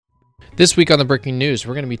This week on the Breaking News,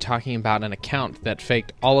 we're going to be talking about an account that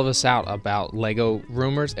faked all of us out about LEGO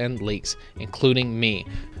rumors and leaks, including me.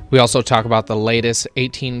 We also talk about the latest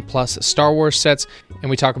 18-plus Star Wars sets, and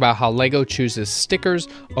we talk about how LEGO chooses stickers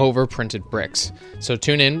over printed bricks. So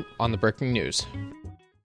tune in on the Breaking News.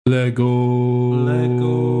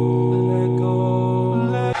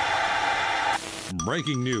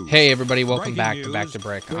 Breaking news. Hey everybody, welcome back Breaking to Back news. to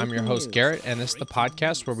Brick. Breaking I'm your host news. Garrett, and this is the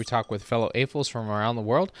podcast where we talk with fellow AFOLs from around the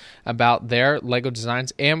world about their LEGO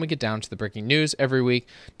designs, and we get down to the breaking news every week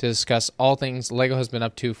to discuss all things LEGO has been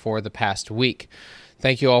up to for the past week.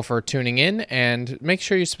 Thank you all for tuning in, and make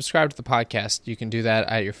sure you subscribe to the podcast. You can do that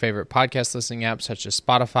at your favorite podcast listening apps such as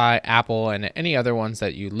Spotify, Apple, and any other ones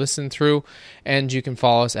that you listen through. And you can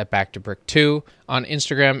follow us at Back to Brick 2 on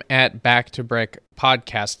Instagram at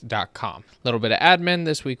backtobrickpodcast.com. A little bit of admin.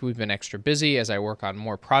 This week we've been extra busy as I work on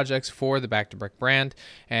more projects for the Back to Brick brand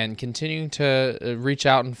and continuing to reach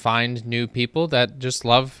out and find new people that just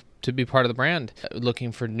love to be part of the brand.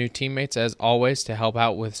 Looking for new teammates as always to help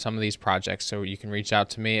out with some of these projects, so you can reach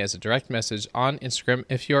out to me as a direct message on Instagram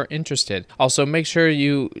if you're interested. Also, make sure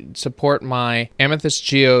you support my Amethyst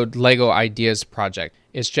Geode LEGO Ideas project.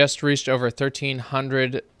 It's just reached over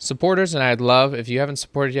 1,300 supporters, and I'd love, if you haven't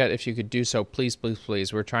supported yet, if you could do so, please, please,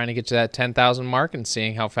 please. We're trying to get to that 10,000 mark and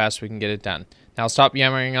seeing how fast we can get it done. Now stop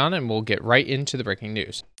yammering on and we'll get right into the breaking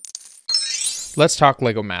news. Let's talk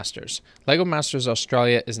LEGO Masters. LEGO Masters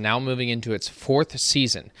Australia is now moving into its fourth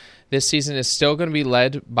season. This season is still going to be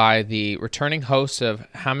led by the returning hosts of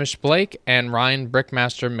Hamish Blake and Ryan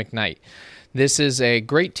Brickmaster McKnight. This is a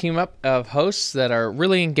great team up of hosts that are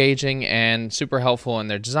really engaging and super helpful in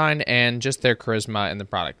their design and just their charisma in the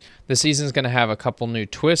product. The season is going to have a couple new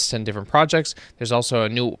twists and different projects. There's also a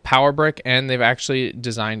new power brick, and they've actually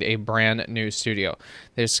designed a brand new studio.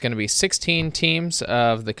 There's going to be 16 teams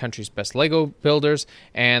of the country's best LEGO builders,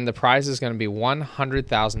 and the prize is going to be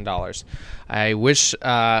 $100,000. I wish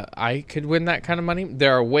I could win that kind of money.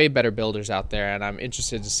 There are way better builders out there, and I'm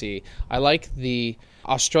interested to see. I like the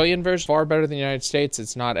Australian version far better than the United States.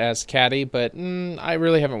 It's not as catty, but I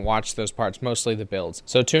really haven't watched those parts, mostly the builds.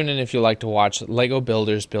 So tune in if you like to watch LEGO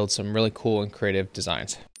builders build some really cool and creative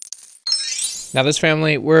designs. Now, this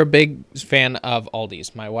family, we're a big fan of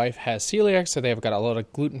Aldi's. My wife has celiac, so they've got a lot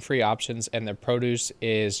of gluten-free options, and their produce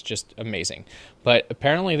is just amazing. But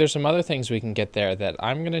apparently there's some other things we can get there that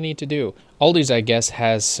I'm going to need to do. Aldi's, I guess,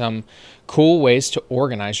 has some cool ways to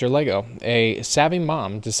organize your LEGO. A savvy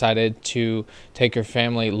mom decided to take her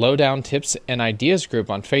family lowdown tips and ideas group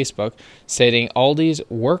on Facebook, stating Aldi's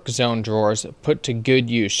work zone drawers put to good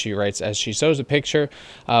use, she writes, as she shows a picture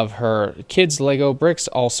of her kids' LEGO bricks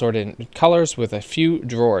all sorted in colors with a few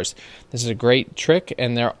drawers. This is a great trick,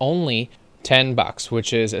 and they're only $10,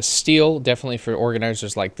 which is a steal, definitely for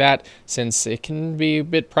organizers like that, since it can be a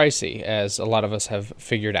bit pricey, as a lot of us have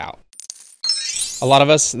figured out. A lot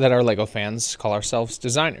of us that are LEGO fans call ourselves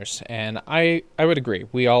designers, and I would agree.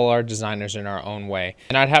 We all are designers in our own way.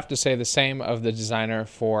 And I'd have to say the same of the designer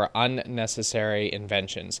for unnecessary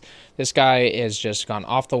inventions. This guy has just gone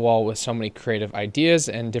off the wall with so many creative ideas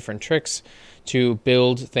and different tricks to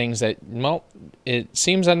build things that, well, it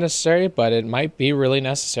seems unnecessary, but it might be really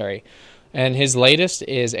necessary. And his latest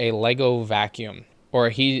is a LEGO vacuum,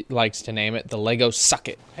 or he likes to name it the LEGO Suck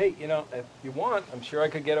It. Hey, if you want, I'm sure I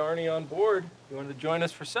could get Arnie on board. You wanted to join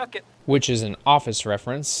us for Suck It? Which is an Office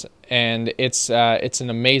reference, and it's an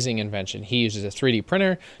amazing invention. He uses a 3D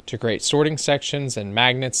printer to create sorting sections and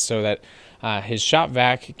magnets so that his shop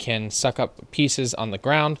vac can suck up pieces on the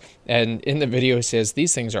ground. And in the video he says,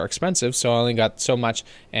 these things are expensive, so I only got so much.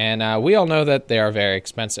 And we all know that they are very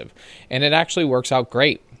expensive. And it actually works out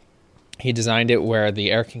great. He designed it where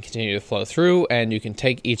the air can continue to flow through, and you can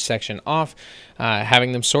take each section off,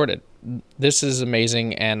 having them sorted. This is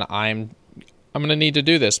amazing, and I'm going to need to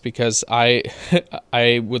do this because I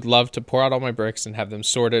would love to pour out all my bricks and have them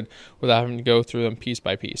sorted without having to go through them piece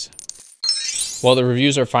by piece. Well, the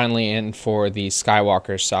reviews are finally in for the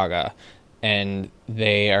Skywalker saga, and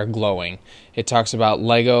they are glowing. It talks about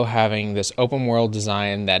LEGO having this open world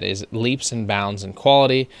design that is leaps and bounds in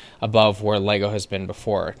quality above where LEGO has been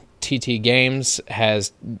before. TT Games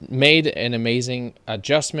has made an amazing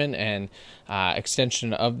adjustment and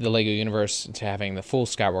extension of the LEGO universe to having the full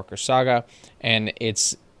Skywalker saga, and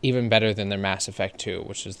it's even better than their Mass Effect 2,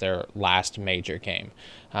 which is their last major game.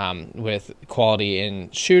 With quality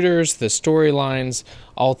in shooters, the storylines,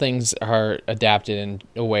 all things are adapted in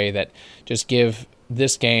a way that just give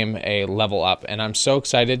this game a level up, and I'm so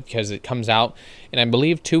excited because it comes out in, I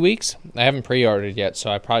believe, 2 weeks. I haven't pre-ordered yet, so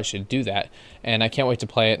I probably should do that, and I can't wait to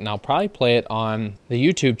play it, and I'll probably play it on the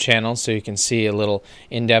YouTube channel so you can see a little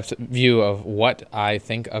in-depth view of what I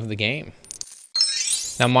think of the game.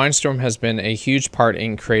 Now, Mindstorm has been a huge part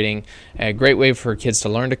in creating a great way for kids to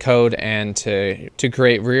learn to code and to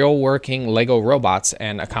create real working Lego robots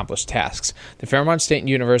and accomplish tasks. The Fairmont State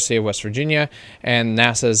University of West Virginia and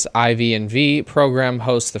NASA's IV&V program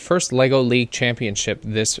hosts the first Lego League Championship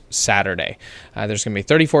this Saturday. There's going to be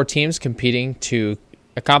 34 teams competing to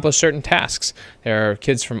accomplish certain tasks. There are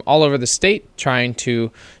kids from all over the state trying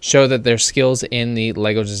to show that their skills in the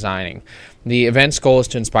Lego designing. The event's goal is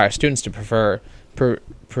to inspire students to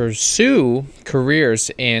pursue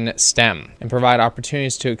careers in STEM and provide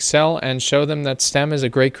opportunities to excel and show them that STEM is a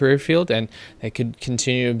great career field and they could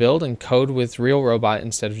continue to build and code with real robot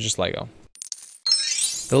instead of just Lego.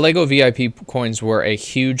 The Lego VIP coins were a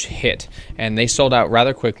huge hit, and they sold out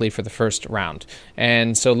rather quickly for the first round.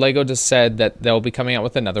 And so Lego just said that they'll be coming out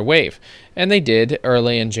with another wave. And they did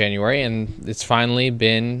early in January, and it's finally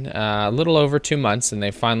been a little over 2 months, and they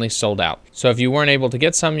finally sold out. So if you weren't able to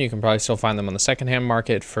get some, you can probably still find them on the secondhand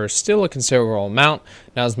market for still a considerable amount,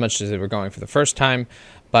 not as much as they were going for the first time.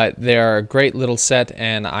 But they're a great little set,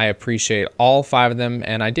 and I appreciate all 5 of them.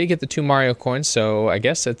 And I did get the 2 Mario coins, so I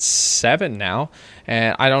guess it's 7 now.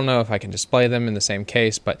 And I don't know if I can display them in the same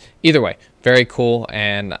case, but either way, very cool,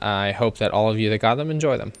 and I hope that all of you that got them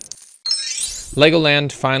enjoy them.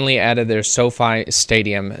 Legoland finally added their SoFi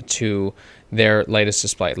Stadium to their latest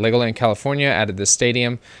display. Legoland California added the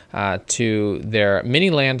stadium to their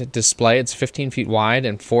Miniland display. It's 15 feet wide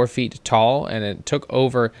and 4 feet tall, and it took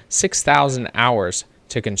over 6,000 hours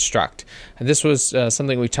to construct. And this was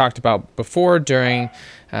something we talked about before during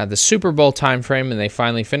the Super Bowl timeframe, and they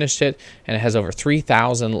finally finished it, and it has over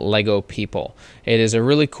 3,000 Lego people. It is a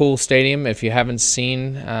really cool stadium. If you haven't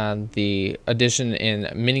seen the addition in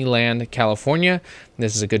Miniland, California,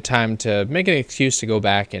 this is a good time to make an excuse to go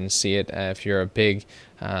back and see it if you're a big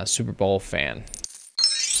Super Bowl fan.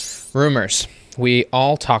 Rumors. We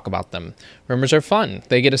all talk about them. Rumors are fun.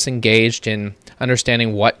 They get us engaged in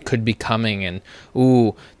understanding what could be coming and,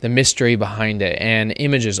 the mystery behind it, and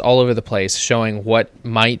images all over the place showing what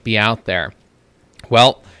might be out there.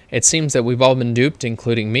 Well, it seems that we've all been duped,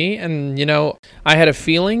 including me, and, I had a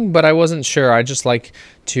feeling, but I wasn't sure. I just like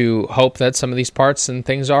to hope that some of these parts and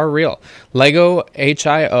things are real. Lego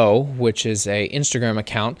HIO, which is a Instagram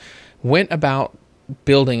account, went about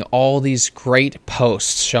building all these great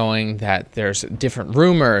posts showing that there's different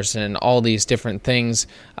rumors and all these different things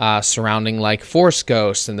surrounding like Force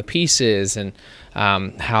Ghosts and the pieces, and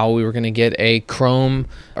how we were going to get a chrome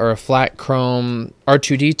or a flat chrome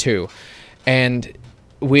R2-D2, and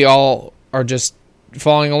we all are just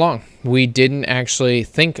following along. We didn't actually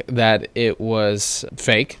think that it was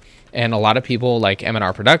fake, and a lot of people like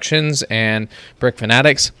M&R Productions and Brick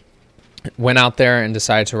Fanatics went out there and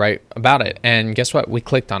decided to write about it. And guess what? We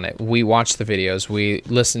clicked on it. We watched the videos. We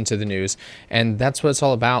listened to the news. And that's what it's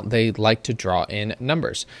all about. They like to draw in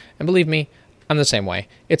numbers. And believe me, I'm the same way.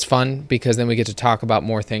 It's fun because then we get to talk about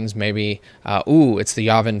more things. Maybe, it's the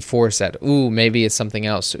Yavin 4 set. Maybe it's something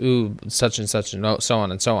else. Such and such, and so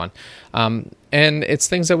on and so on. And it's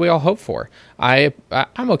things that we all hope for. I'm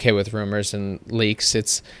okay with rumors and leaks.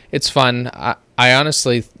 It's fun. I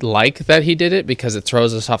honestly like that he did it because it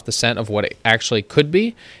throws us off the scent of what it actually could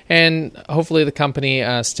be, and hopefully the company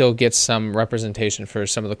still gets some representation for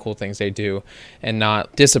some of the cool things they do, and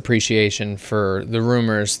not disappreciation for the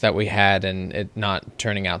rumors that we had and it not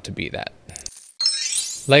turning out to be that.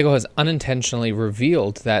 Lego has unintentionally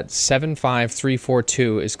revealed that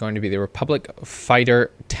 75342 is going to be the Republic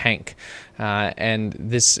fighter tank. And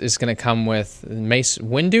this is going to come with Mace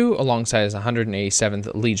Windu alongside his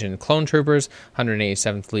 187th Legion clone troopers,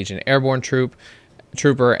 187th Legion airborne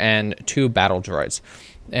trooper, and 2 battle droids.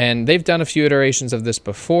 And they've done a few iterations of this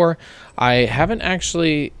before. I haven't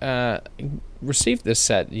actually received this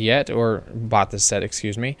set yet, or bought this set,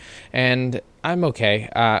 excuse me, and I'm okay.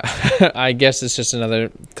 I guess it's just another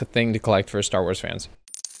thing to collect for Star Wars fans.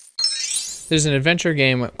 There's an adventure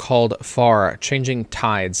game called Far, Changing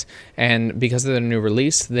Tides, and because of the new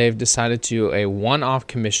release, they've decided to do a one-off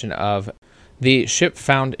commission of the ship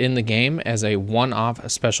found in the game as a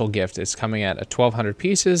one-off special gift. It's coming at 1,200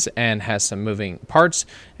 pieces and has some moving parts,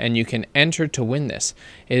 and you can enter to win this.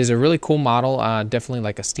 It is a really cool model, definitely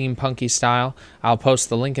like a steampunky style. I'll post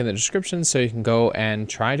the link in the description so you can go and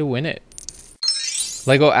try to win it.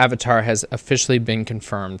 Lego Avatar has officially been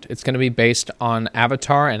confirmed. It's going to be based on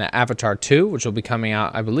Avatar and Avatar 2, which will be coming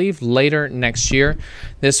out, I believe, later next year.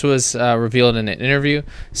 This was revealed in an interview.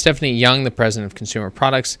 Stephanie Young, the president of Consumer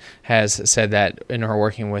Products, has said that in her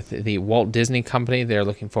working with the Walt Disney Company, they're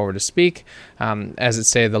looking forward to speak. As it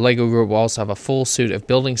said, the Lego Group will also have a full suite of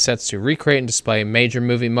building sets to recreate and display major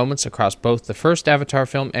movie moments across both the first Avatar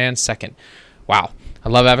film and second. Wow. I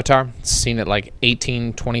love Avatar. Seen it like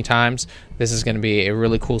 18, 20 times. This is going to be a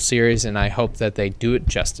really cool series, and I hope that they do it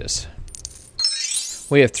justice.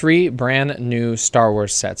 We have 3 brand new Star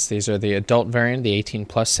Wars sets. These are the adult variant, the 18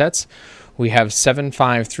 plus sets. We have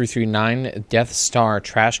 75339 Death Star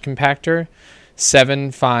Trash Compactor,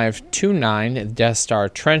 7529 Death Star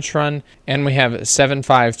Trench Run, and we have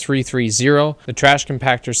 75330. The Trash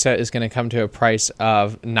Compactor set is going to come to a price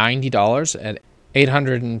of $90 at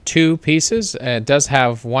 802 pieces. It does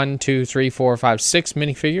have 6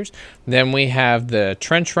 minifigures. Then we have the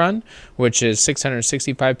Trench Run, which is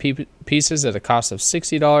 665 pieces at a cost of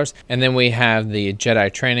 $60. And then we have the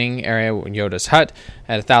Jedi Training Area, Yoda's Hut,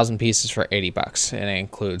 at 1,000 pieces for $80. And it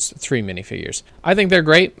includes 3 minifigures. I think they're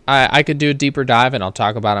great. I could do a deeper dive, and I'll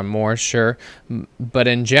talk about them more, sure. But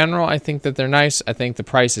in general, I think that they're nice. I think the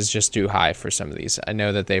price is just too high for some of these. I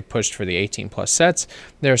know that they've pushed for the 18 plus sets.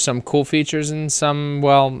 There are some cool features and some,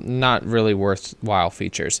 well, not really worthwhile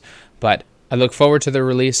features. But I look forward to the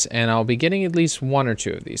release, and I'll be getting at least 1 or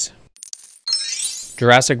 2 of these.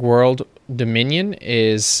 Jurassic World Dominion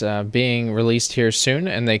is being released here soon,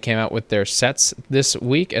 and they came out with their sets this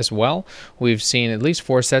week as well. We've seen at least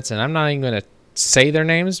 4 sets, and I'm not even going to say their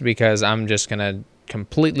names because I'm just going to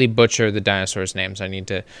completely butcher the dinosaurs' names. I need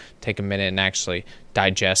to take a minute and actually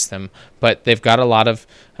digest them. But they've got a lot of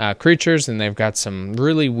creatures, and they've got some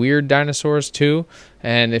really weird dinosaurs too.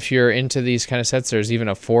 And if you're into these kind of sets, there's even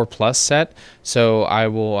a 4+ set. So I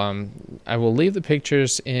will leave the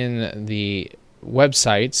pictures in the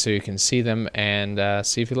website so you can see them and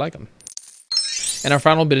see if you like them. And our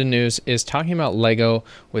final bit of news is talking about Lego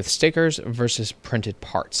with stickers versus printed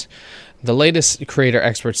parts. The latest Creator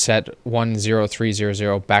Expert set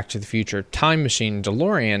 10300 Back to the Future Time Machine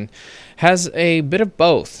DeLorean has a bit of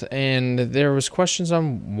both, and there was questions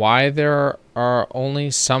on why there are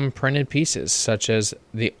only some printed pieces, such as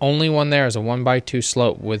the only one there is a 1x2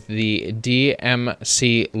 slope with the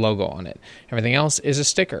DMC logo on it. Everything else is a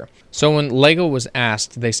sticker. So when Lego was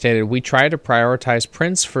asked, they stated, "We try to prioritize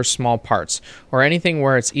prints for small parts, or anything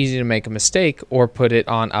where it's easy to make a mistake or put it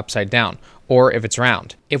on upside down, or if it's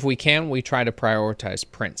round. If we can, we try to prioritize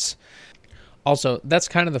prints." Also, that's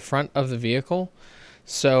kind of the front of the vehicle,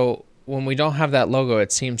 so when we don't have that logo,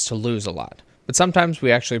 it seems to lose a lot. But sometimes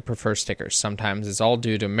we actually prefer stickers. Sometimes it's all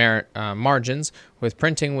due to margins. With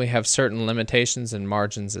printing, we have certain limitations and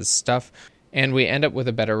margins as stuff, and we end up with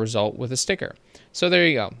a better result with a sticker. So there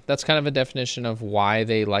you go. That's kind of a definition of why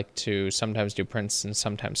they like to sometimes do prints and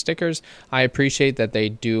sometimes stickers. I appreciate that they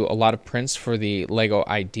do a lot of prints for the Lego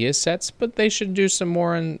Idea sets, but they should do some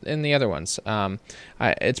more in the other ones.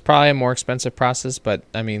 It's probably a more expensive process, but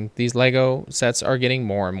I mean, these Lego sets are getting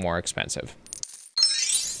more and more expensive.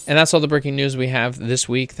 And that's all the breaking news we have this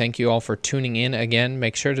week. Thank you all for tuning in again.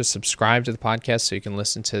 Make sure to subscribe to the podcast so you can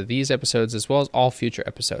listen to these episodes as well as all future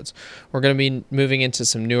episodes. We're going to be moving into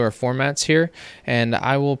some newer formats here, and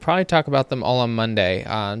I will probably talk about them all on Monday.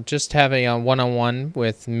 Just having a one-on-one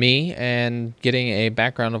with me and getting a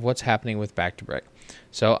background of what's happening with Back to Brick.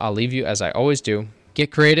 So I'll leave you as I always do.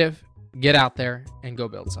 Get creative, get out there, and go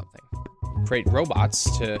build something. Create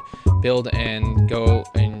robots to build and go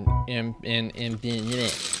and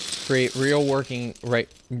create real working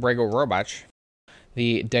Lego robots.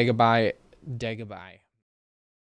 The Dagobah.